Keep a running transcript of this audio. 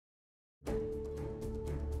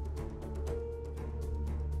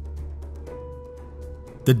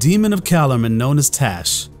the demon of Calormen known as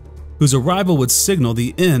Tash, whose arrival would signal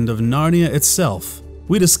the end of Narnia itself.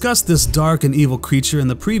 We discussed this dark and evil creature in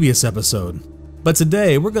the previous episode, but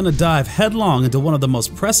today we're going to dive headlong into one of the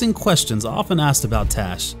most pressing questions often asked about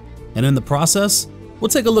Tash, and in the process, we'll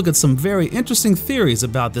take a look at some very interesting theories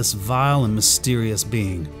about this vile and mysterious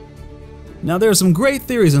being. Now there are some great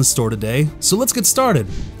theories in store today, so let's get started.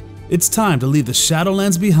 It's time to leave the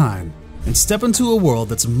Shadowlands behind and step into a world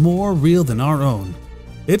that's more real than our own.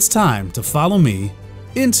 It's time to follow me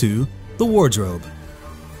into the wardrobe.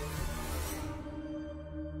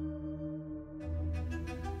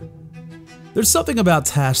 There's something about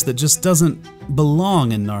Tash that just doesn't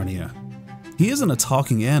belong in Narnia. He isn't a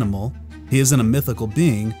talking animal, he isn't a mythical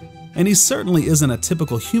being, and he certainly isn't a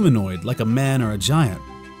typical humanoid like a man or a giant.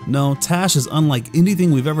 No, Tash is unlike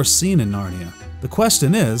anything we've ever seen in Narnia. The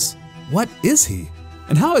question is, what is he?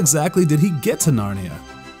 And how exactly did he get to Narnia?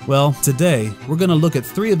 Well, today, we're going to look at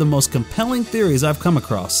 3 of the most compelling theories I've come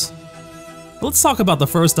across. Let's talk about the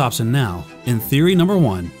first option now, in theory number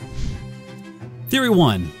 1. Theory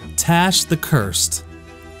 1, Tash the Cursed.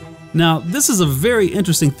 Now, this is a very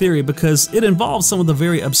interesting theory because it involves some of the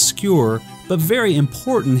very obscure but very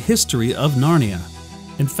important history of Narnia.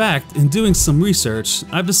 In fact, in doing some research,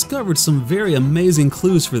 I've discovered some very amazing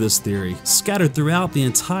clues for this theory, scattered throughout the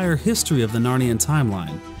entire history of the Narnian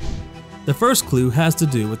timeline. The first clue has to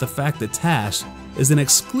do with the fact that Tash is an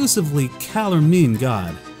exclusively Calormen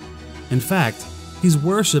god. In fact, he's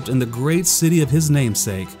worshipped in the great city of his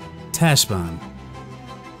namesake, Tashbaan.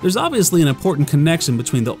 There's obviously an important connection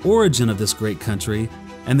between the origin of this great country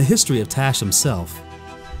and the history of Tash himself.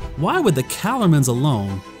 Why would the Calormens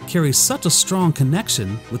alone carry such a strong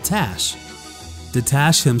connection with Tash? Did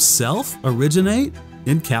Tash himself originate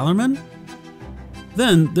in Calormen?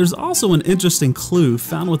 Then there's also an interesting clue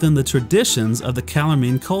found within the traditions of the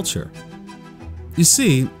Calormen culture. You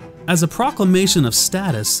see, as a proclamation of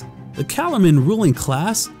status, the Calormen ruling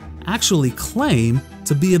class actually claim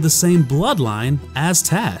to be of the same bloodline as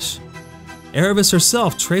Tash. Erebus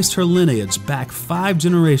herself traced her lineage back 5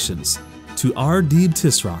 generations to Ardib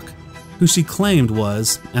Tisroc, who she claimed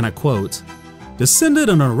was, and I quote, descended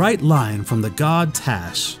on a right line from the god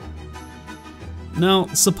Tash. Now,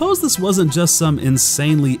 suppose this wasn't just some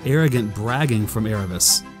insanely arrogant bragging from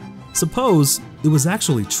Erebus. Suppose it was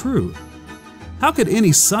actually true. How could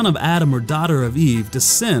any son of Adam or daughter of Eve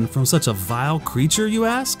descend from such a vile creature, you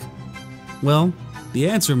ask? Well, the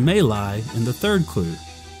answer may lie in the third clue.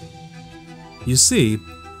 You see,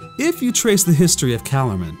 if you trace the history of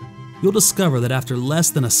Calormen, you'll discover that after less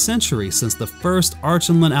than a century since the first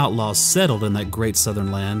Archenland outlaws settled in that great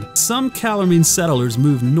southern land, some Calormen settlers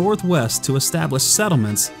moved northwest to establish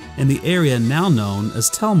settlements in the area now known as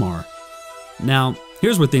Telmar. Now,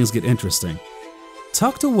 here's where things get interesting.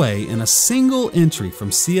 Tucked away in a single entry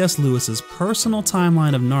from C.S. Lewis's personal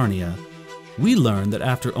timeline of Narnia, we learn that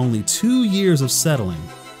after only 2 years of settling,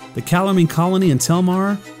 the Calormen colony in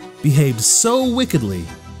Telmar behaved so wickedly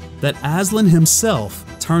that Aslan himself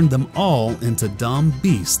turned them all into dumb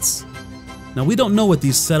beasts. Now, we don't know what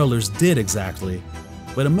these settlers did exactly,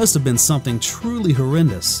 but it must have been something truly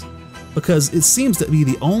horrendous, because it seems to be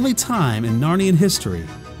the only time in Narnian history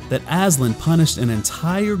that Aslan punished an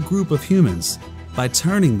entire group of humans by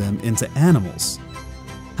turning them into animals.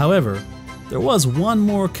 However, there was one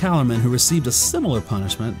more Calormen who received a similar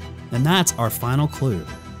punishment, and that's our final clue.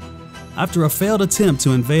 After a failed attempt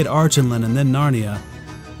to invade Archenland and then Narnia,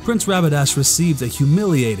 Prince Rabadash received a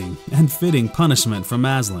humiliating and fitting punishment from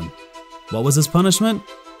Aslan. What was his punishment?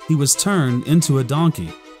 He was turned into a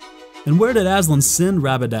donkey. And where did Aslan send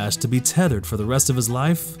Rabadash to be tethered for the rest of his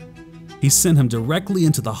life? He sent him directly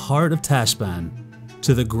into the heart of Tashbaan,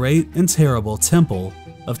 to the great and terrible temple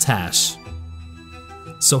of Tash.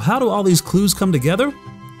 So how do all these clues come together?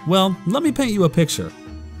 Well, let me paint you a picture.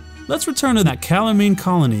 Let's return to that Calormen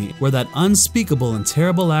colony where that unspeakable and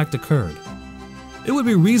terrible act occurred. It would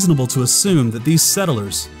be reasonable to assume that these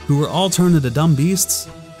settlers, who were all turned into dumb beasts,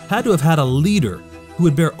 had to have had a leader who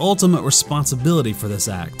would bear ultimate responsibility for this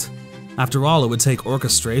act. After all, it would take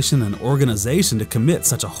orchestration and organization to commit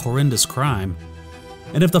such a horrendous crime.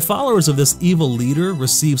 And if the followers of this evil leader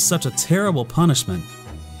received such a terrible punishment,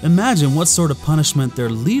 imagine what sort of punishment their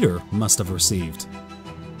leader must have received.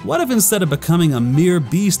 What if instead of becoming a mere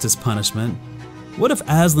beast as punishment, what if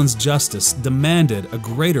Aslan's justice demanded a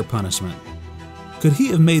greater punishment? Could he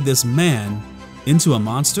have made this man into a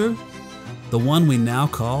monster? The one we now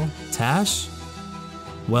call Tash?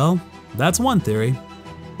 Well, that's one theory.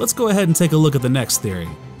 Let's go ahead and take a look at the next theory.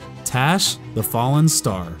 Tash, the fallen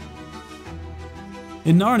star.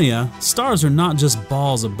 In Narnia, stars are not just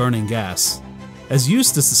balls of burning gas. As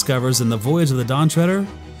Eustace discovers in The Voyage of the Dawn Treader,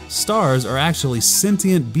 stars are actually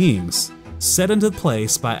sentient beings set into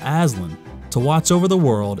place by Aslan to watch over the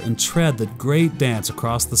world and tread the great dance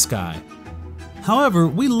across the sky. However,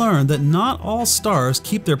 we learn that not all stars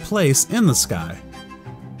keep their place in the sky.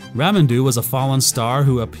 Ramandu was a fallen star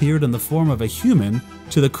who appeared in the form of a human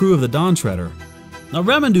to the crew of the Dawn Treader. Now,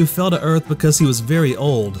 Ramandu fell to Earth because he was very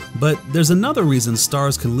old, but there's another reason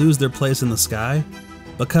stars can lose their place in the sky: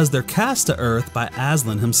 because they're cast to Earth by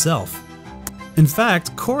Aslan himself. In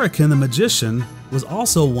fact, Corican the magician was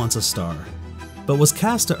also once a star, but was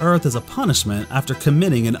cast to Earth as a punishment after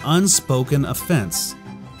committing an unspoken offense.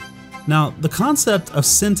 Now, the concept of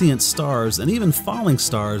sentient stars and even falling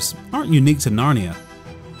stars aren't unique to Narnia.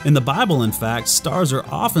 In the Bible, in fact, stars are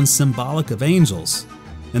often symbolic of angels.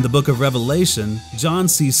 In the book of Revelation, John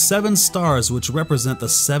sees 7 stars which represent the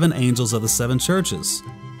 7 angels of the 7 churches.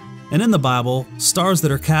 And in the Bible, stars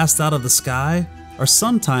that are cast out of the sky are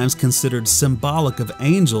sometimes considered symbolic of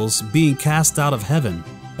angels being cast out of heaven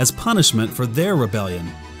as punishment for their rebellion.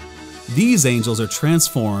 These angels are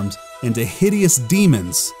transformed into hideous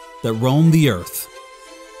demons that roam the earth.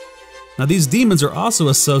 Now, these demons are also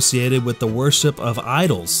associated with the worship of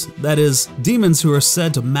idols, that is, demons who are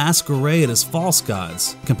said to masquerade as false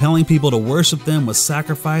gods, compelling people to worship them with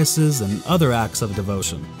sacrifices and other acts of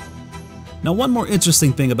devotion. Now, one more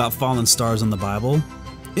interesting thing about fallen stars in the Bible: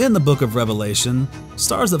 in the book of Revelation,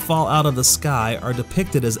 stars that fall out of the sky are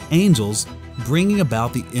depicted as angels bringing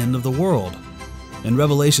about the end of the world. In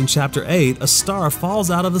Revelation chapter 8, a star falls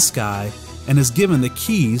out of the sky and is given the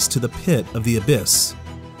keys to the pit of the abyss.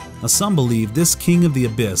 Now, some believe this king of the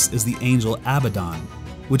abyss is the angel Abaddon,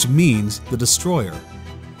 which means the destroyer.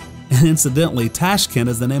 And incidentally, Tashkent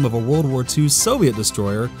is the name of a World War II Soviet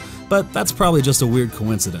destroyer, but that's probably just a weird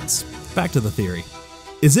coincidence. Back to the theory.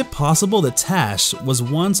 Is it possible that Tash was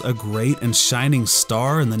once a great and shining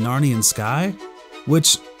star in the Narnian sky,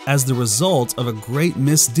 which, as the result of a great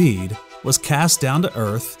misdeed, was cast down to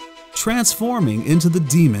earth, transforming into the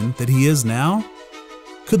demon that he is now?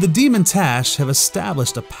 Could the demon Tash have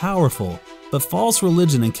established a powerful but false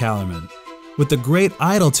religion in Calormen, with the great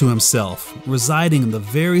idol to himself residing in the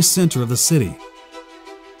very center of the city?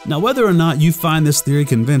 Now, whether or not you find this theory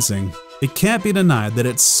convincing, it can't be denied that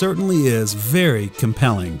it certainly is very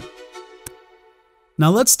compelling.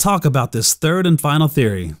 Now let's talk about this third and final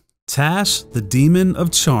theory: Tash, the demon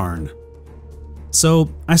of Charn.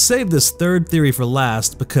 So I saved this third theory for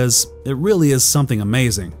last because it really is something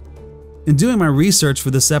amazing. In doing my research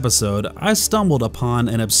for this episode, I stumbled upon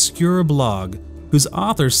an obscure blog whose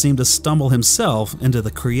author seemed to stumble himself into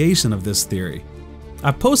the creation of this theory.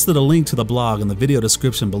 I posted a link to the blog in the video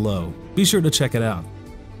description below. Be sure to check it out.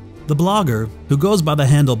 The blogger, who goes by the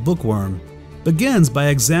handle Bookworm, begins by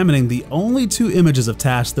examining the only 2 images of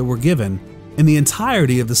Tash that were given in the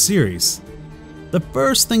entirety of the series. The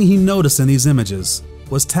first thing he noticed in these images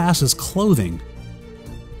was Tash's clothing.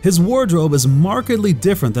 His wardrobe is markedly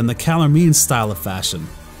different than the Calormen style of fashion.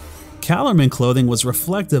 Calormen clothing was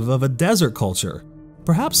reflective of a desert culture,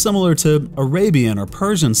 perhaps similar to Arabian or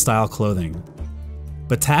Persian style clothing.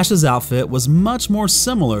 But Tash's outfit was much more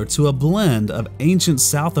similar to a blend of ancient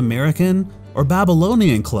South American or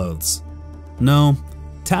Babylonian clothes. No,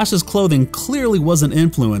 Tash's clothing clearly wasn't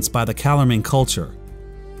influenced by the Calormen culture.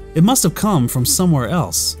 It must have come from somewhere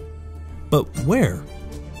else. But where?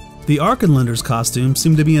 The Arkenlander's costume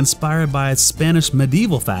seemed to be inspired by Spanish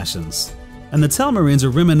medieval fashions, and the Telmarines are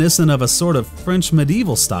reminiscent of a sort of French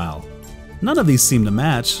medieval style. None of these seem to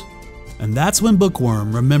match, and that's when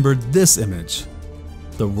Bookworm remembered this image: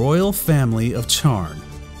 the royal family of Charn.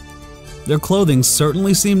 Their clothing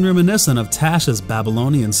certainly seemed reminiscent of Tash's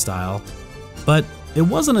Babylonian style, but it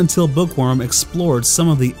wasn't until Bookworm explored some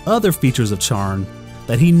of the other features of Charn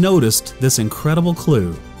that he noticed this incredible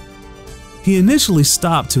clue. He initially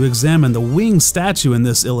stopped to examine the winged statue in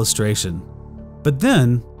this illustration, but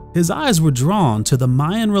then his eyes were drawn to the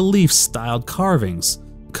Mayan relief-styled carvings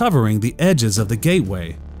covering the edges of the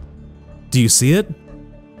gateway. Do you see it?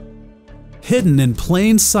 Hidden in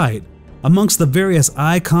plain sight amongst the various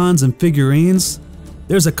icons and figurines,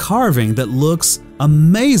 there's a carving that looks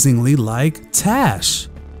amazingly like Tash.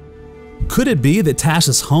 Could it be that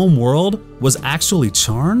Tash's home world was actually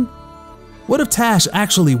Charn? What if Tash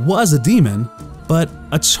actually was a demon, but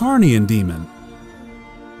a Charnian demon?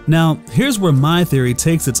 Now, here's where my theory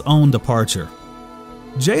takes its own departure.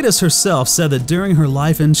 Jadis herself said that during her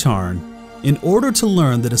life in Charn, in order to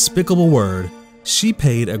learn the despicable word, she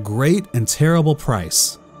paid a great and terrible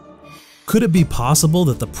price. Could it be possible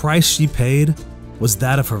that the price she paid was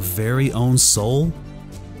that of her very own soul?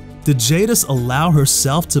 Did Jadis allow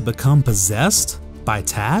herself to become possessed by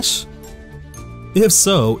Tash? If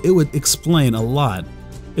so, it would explain a lot.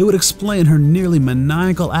 It would explain her nearly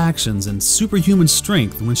maniacal actions and superhuman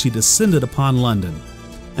strength when she descended upon London,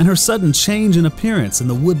 and her sudden change in appearance in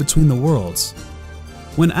the wood between the worlds.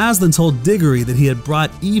 When Aslan told Diggory that he had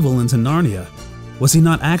brought evil into Narnia, was he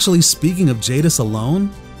not actually speaking of Jadis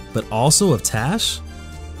alone, but also of Tash?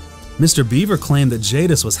 Mr. Beaver claimed that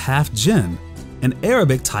Jadis was half jinn, an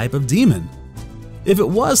Arabic type of demon. If it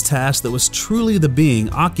was Tash that was truly the being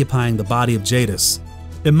occupying the body of Jadis,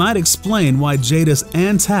 it might explain why Jadis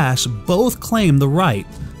and Tash both claim the right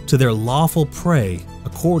to their lawful prey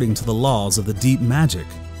according to the laws of the deep magic.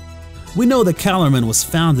 We know that Calormen was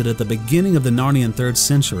founded at the beginning of the Narnian 3rd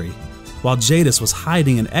century, while Jadis was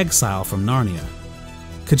hiding in exile from Narnia.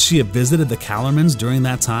 Could she have visited the Calormens during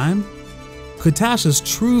that time? Could Tash's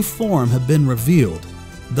true form have been revealed,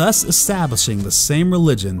 thus establishing the same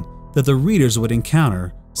religion that the readers would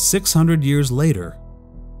encounter 600 years later?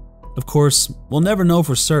 Of course, we'll never know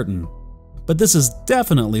for certain, but this is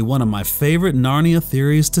definitely one of my favorite Narnia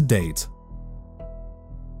theories to date.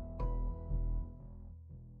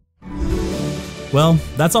 Well,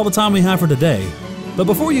 that's all the time we have for today, but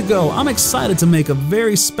before you go, I'm excited to make a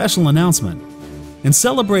very special announcement. In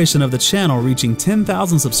celebration of the channel reaching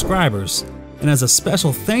 10,000 subscribers, and as a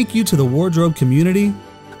special thank you to the wardrobe community,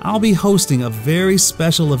 I'll be hosting a very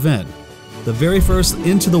special event, the very first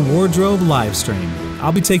Into the Wardrobe live stream.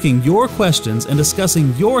 I'll be taking your questions and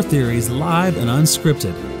discussing your theories live and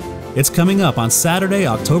unscripted. It's coming up on Saturday,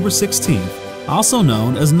 October 16th, also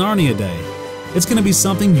known as Narnia Day. It's going to be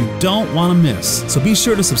something you don't want to miss, so be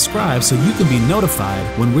sure to subscribe so you can be notified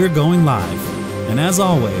when we're going live. And as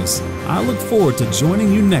always, I look forward to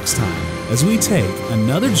joining you next time as we take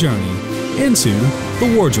another journey into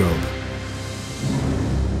the wardrobe.